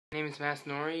My name is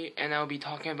Masanori, and I'll be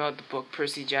talking about the book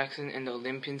Percy Jackson and the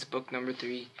Olympians, book number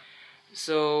 3.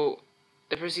 So,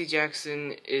 the Percy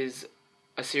Jackson is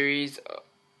a series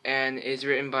and is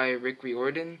written by Rick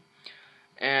Riordan.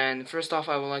 And first off,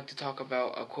 I would like to talk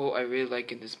about a quote I really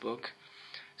like in this book.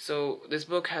 So, this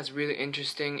book has really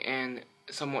interesting and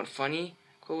somewhat funny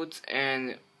quotes,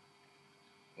 and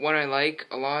what I like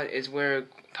a lot is where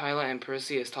Tyla and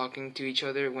Percy is talking to each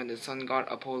other when the sun god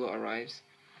Apollo arrives.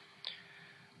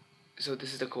 So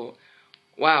this is the quote.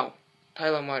 "Wow,"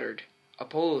 Tyla muttered.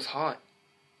 "Apollo's hot."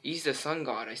 "He's the sun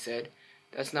god," I said.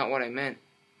 "That's not what I meant."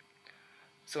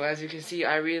 So as you can see,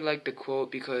 I really like the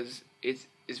quote because it's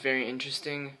very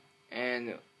interesting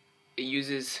and it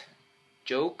uses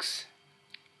jokes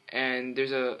and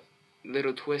there's a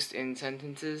little twist in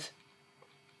sentences.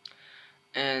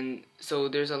 And so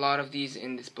there's a lot of these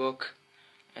in this book,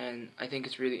 and I think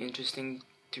it's really interesting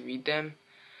to read them.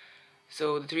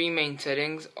 So the three main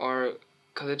settings are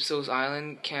Calypso's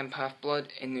Island, Camp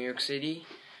Half-Blood, and New York City.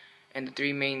 And the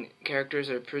three main characters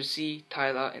are Percy,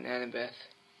 Tyla, and Annabeth.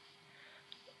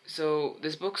 So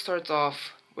this book starts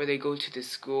off where they go to this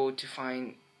school to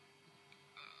find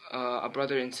a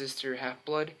brother and sister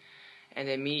half-blood, and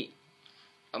they meet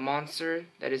a monster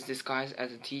that is disguised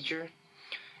as a teacher.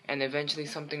 And eventually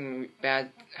something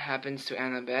bad happens to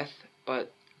Annabeth,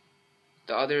 but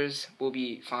the others will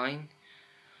be fine.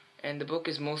 And the book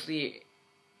is mostly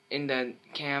in the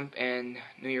camp and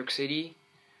New York City.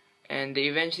 And they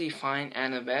eventually find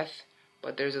Annabeth,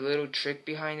 but there's a little trick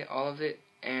behind all of it.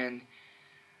 And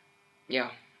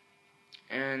yeah.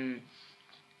 And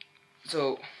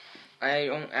so I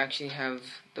don't actually have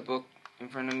the book in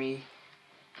front of me,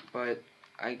 but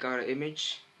I got an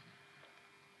image.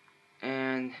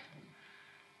 And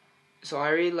so I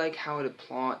really like how the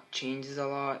plot changes a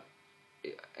lot,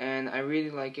 and I really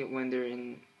like it when they're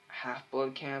in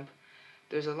Half-Blood Camp.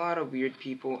 There's a lot of weird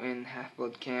people in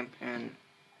Half-Blood Camp, and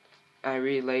I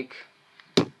really like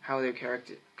how their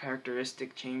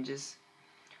characteristic changes.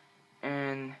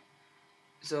 And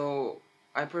so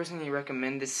I personally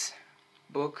recommend this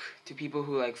book to people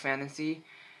who like fantasy,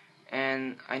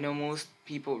 and I know most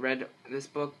people read this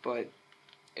book, but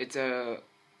it's a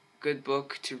good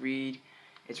book to read.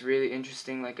 It's really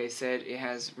interesting. Like I said, it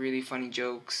has really funny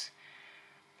jokes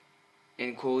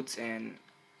in quotes, and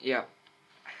yeah,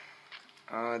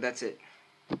 that's it.